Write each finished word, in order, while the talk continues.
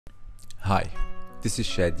Hi, this is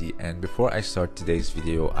Shadi, and before I start today's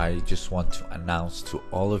video, I just want to announce to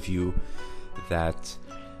all of you that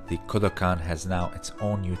the Kodokan has now its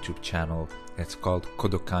own YouTube channel. It's called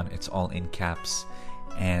Kodokan, it's all in caps,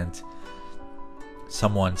 and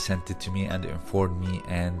someone sent it to me and informed me,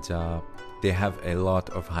 and they have a lot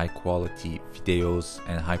of high quality videos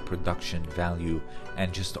and high production value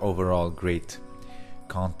and just overall great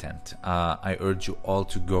content. I urge you all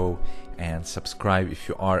to go and subscribe if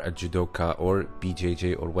you are a judoka or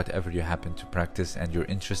BJJ or whatever you happen to practice and you're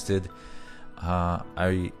interested.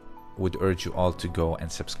 I would urge you all to go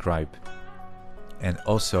and subscribe. And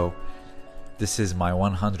also, this is my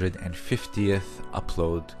 150th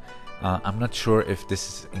upload. I'm not sure if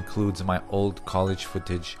this includes my old college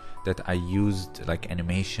footage that I used, like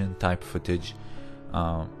animation type footage,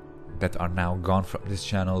 that are now gone from this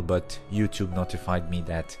channel, but YouTube notified me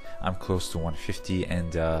that I'm close to 150,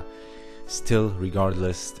 and still,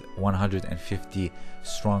 regardless, 150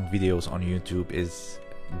 strong videos on YouTube is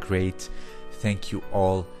great. Thank you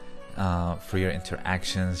all for your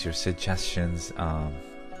interactions, your suggestions,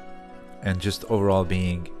 and just overall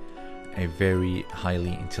being a very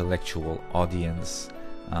highly intellectual audience.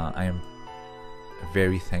 I am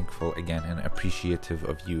very thankful again and appreciative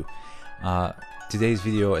of you. Today's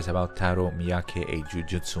video is about Taro Miyake, a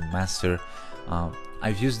Jujutsu master.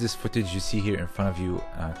 I've used this footage you see here in front of you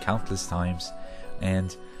countless times,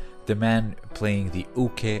 and the man playing the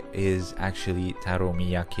uke is actually Taro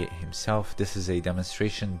Miyake himself. This is a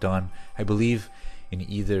demonstration done, I believe, in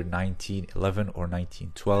either 1911 or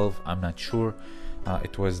 1912, I'm not sure.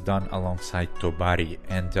 It was done alongside Tobari,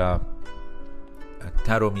 and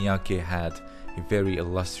Taro Miyake had a very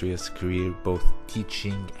illustrious career, both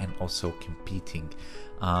teaching and also competing.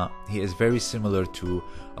 He is very similar to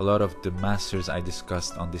a lot of the masters I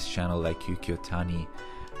discussed on this channel, like Yukio Tani,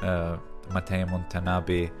 Matayamon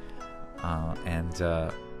Tanabe, and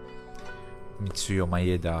Mitsuyo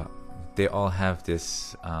Maeda. They all have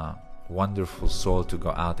this wonderful soul to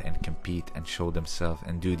go out and compete and show themselves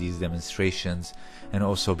and do these demonstrations, and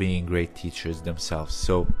also being great teachers themselves.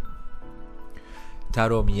 So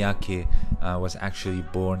Taro Miyake was actually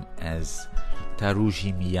born as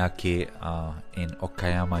Taruji Miyake in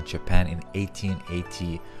Okayama, Japan in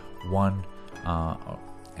 1881,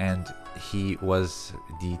 and he was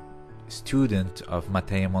the student of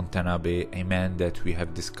Matayamon Tanabe, a man that we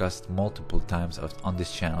have discussed multiple times on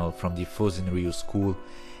this channel, from the Fozen-ryu school,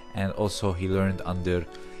 and also he learned under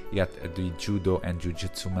the Judo and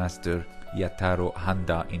Jujutsu master Yataro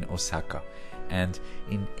Handa in Osaka. And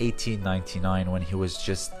in 1899, when he was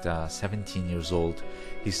just 17 years old,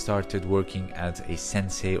 he started working as a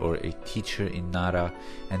sensei or a teacher in Nara,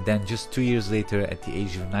 and then just 2 years later, at the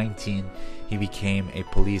age of 19, he became a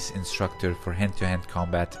police instructor for hand-to-hand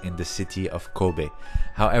combat in the city of Kobe.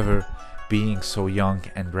 However, being so young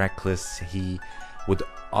and reckless, he would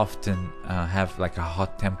often have like a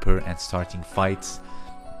hot temper and starting fights.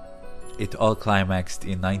 It all climaxed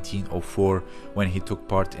in 1904 when he took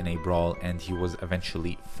part in a brawl and he was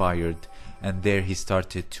eventually fired, and there he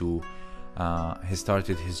started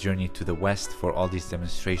his journey to the west for all these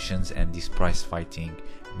demonstrations and these prize fighting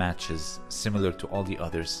matches, similar to all the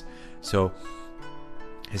others. So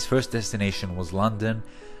his first destination was London.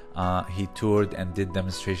 He toured and did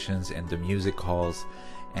demonstrations in the music halls,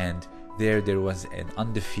 and there was an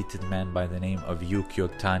undefeated man by the name of Yukio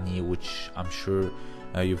Tani, which I'm sure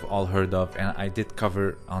you've all heard of, and I did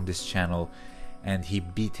cover on this channel, and he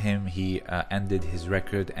beat him. He ended his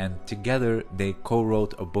record, and together they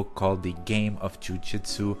co-wrote a book called The Game of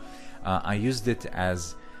Jujitsu. I used it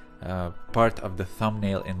as part of the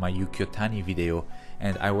thumbnail in my Yukio Tani video,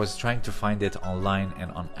 and I was trying to find it online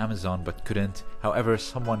and on Amazon but couldn't. However,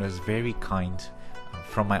 someone was very kind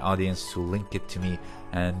from my audience to link it to me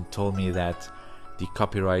and told me that the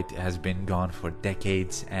copyright has been gone for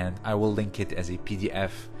decades, and I will link it as a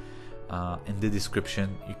PDF in the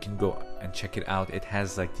description. You can go and check it out. It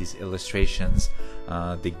has like these illustrations,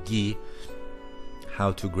 the gi,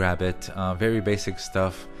 how to grab it, very basic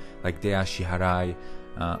stuff like deashi harai,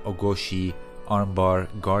 ogoshi, armbar,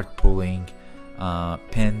 guard pulling,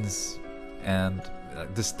 pins, and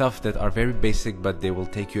the stuff that are very basic but they will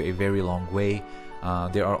take you a very long way.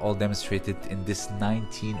 They are all demonstrated in this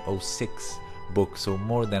 1906 book, so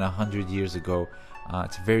more than 100 years ago.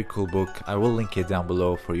 It's a very cool book. I will link it down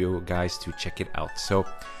below for you guys to check it out. So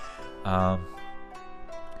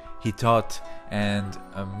he taught and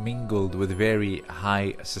mingled with very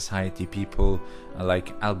high society people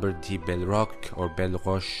like Albert de Belroch or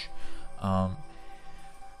Belroche.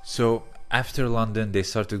 So after London, they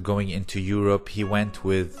started going into Europe. He went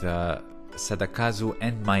with Sadakazu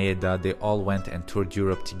and Maeda, they all went and toured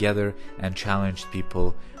Europe together and challenged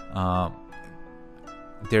people.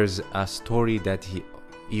 There's a story that he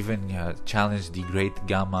even challenged the Great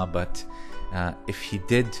Gama, but if he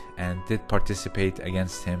did participate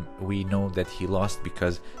against him, we know that he lost,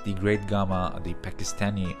 because the Great Gama,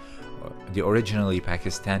 the originally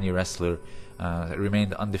Pakistani wrestler,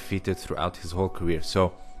 remained undefeated throughout his whole career.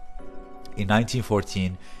 So in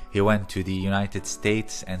 1914, he went to the United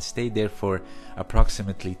States and stayed there for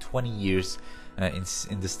approximately 20 years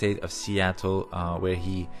in the state of Seattle, where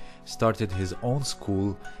he started his own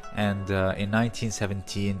school. And in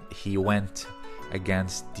 1917, he went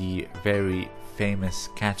against the very famous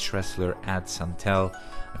catch wrestler Ad Santel.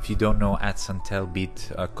 If you don't know, Ad Santel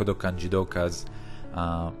beat Kodokan judokas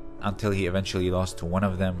until he eventually lost to one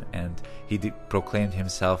of them, and he proclaimed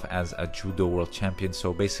himself as a judo world champion.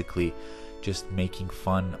 So basically just making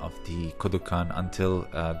fun of the Kodokan until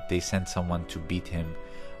they sent someone to beat him.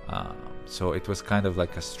 So it was kind of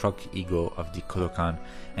like a struck ego of the Kodokan.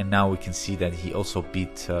 And now we can see that he also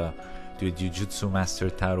beat the Ju-jitsu master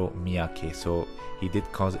Taro Miyake. So he did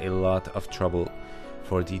cause a lot of trouble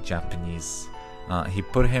for the Japanese. He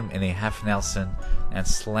put him in a half Nelson and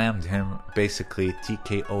slammed him, basically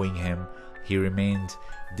TKOing him. He remained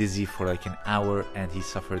dizzy for like an hour, and he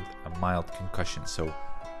suffered a mild concussion. So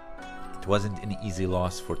it wasn't an easy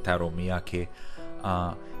loss for Taro Miyake.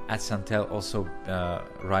 Ad Santel also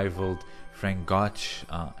rivaled Frank Gotch.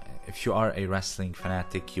 If you are a wrestling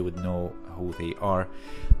fanatic, you would know who they are.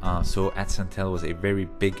 So Ad Santel was a very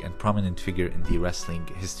big and prominent figure in the wrestling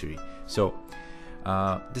history. So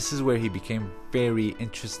this is where he became very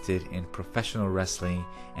interested in professional wrestling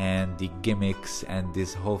and the gimmicks and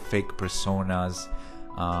this whole fake personas.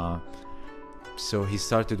 So he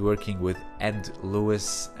started working with Ed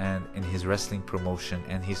Lewis and in his wrestling promotion,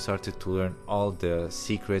 and he started to learn all the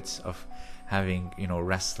secrets of having, you know,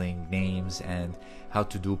 wrestling names and how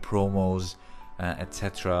to do promos,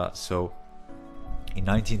 etc. So in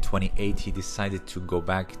 1928, he decided to go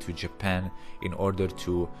back to Japan in order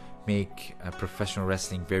to make professional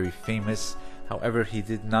wrestling very famous. However, he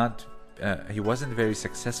wasn't very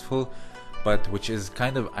successful, but which is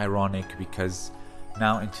kind of ironic, because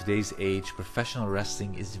now in today's age, professional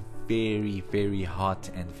wrestling is very, very hot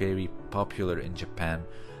and very popular in Japan.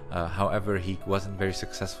 However, he wasn't very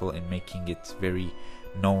successful in making it very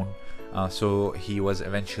known. So he was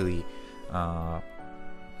eventually,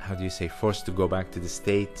 forced to go back to the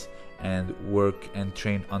state and work and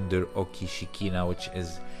train under Oki Shikina, which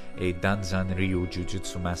is a Danzan Ryu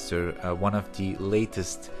Jujutsu master, one of the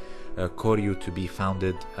latest Koryu to be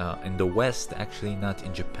founded in the West, actually not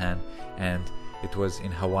in Japan, and it was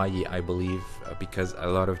in Hawaii, I believe, because a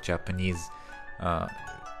lot of Japanese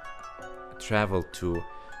traveled to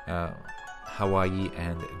Hawaii,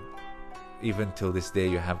 and even till this day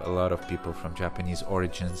you have a lot of people from Japanese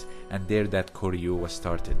origins, and there that Koryu was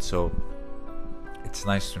started. So it's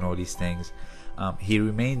nice to know these things. He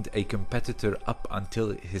remained a competitor up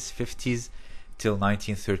until his 50s, till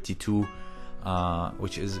 1932,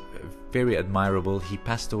 which is very admirable. He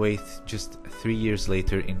passed away just 3 years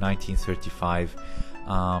later in 1935.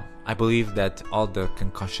 I believe that all the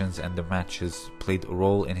concussions and the matches played a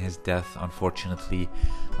role in his death, unfortunately.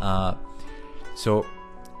 So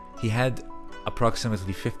he had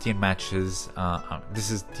approximately 15 matches. This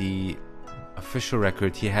is the official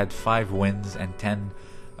record. He had 5 wins and 10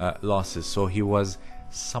 losses, so he was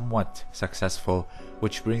somewhat successful,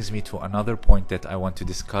 which brings me to another point that I want to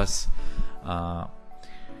discuss.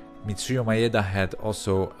 Mitsuyo Maeda had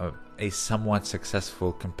also a somewhat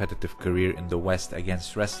successful competitive career in the West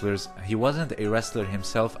against wrestlers. He wasn't a wrestler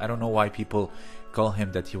himself. I don't know why people call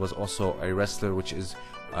him that he was also a wrestler, which is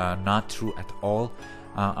not true at all.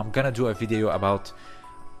 I'm gonna do a video about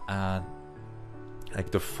like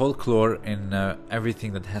the folklore in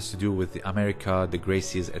everything that has to do with the America, the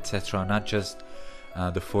Gracies, etc. Not just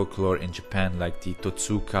the folklore in Japan, like the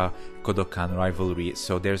Totsuka Kodokan rivalry.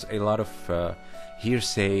 So there's a lot of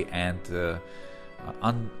hearsay and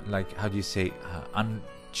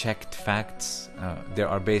unchecked facts. They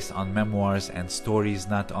are based on memoirs and stories,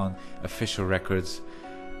 not on official records,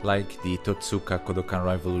 like the Totsuka Kodokan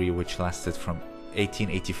rivalry, which lasted from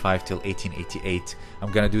 1885 till 1888.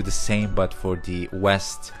 I'm gonna do the same but for the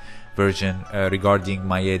West version regarding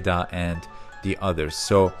Maeda and the others.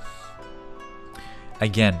 So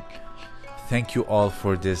again, thank you all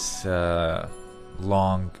for this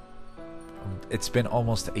long it's been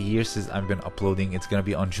almost a year since I've been uploading. It's gonna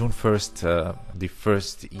be on June 1st, the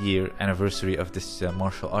first year anniversary of this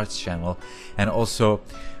martial arts channel. And also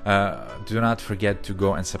do not forget to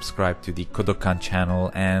go and subscribe to the Kodokan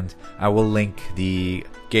channel, and I will link the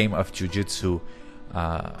Game of Jujutsu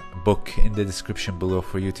book in the description below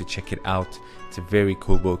for you to check it out. It's a very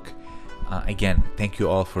cool book. Again, thank you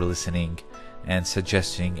all for listening and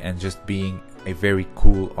suggesting and just being a very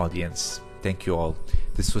cool audience. Thank you all.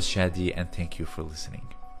 This was Shadi, and thank you for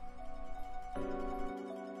listening.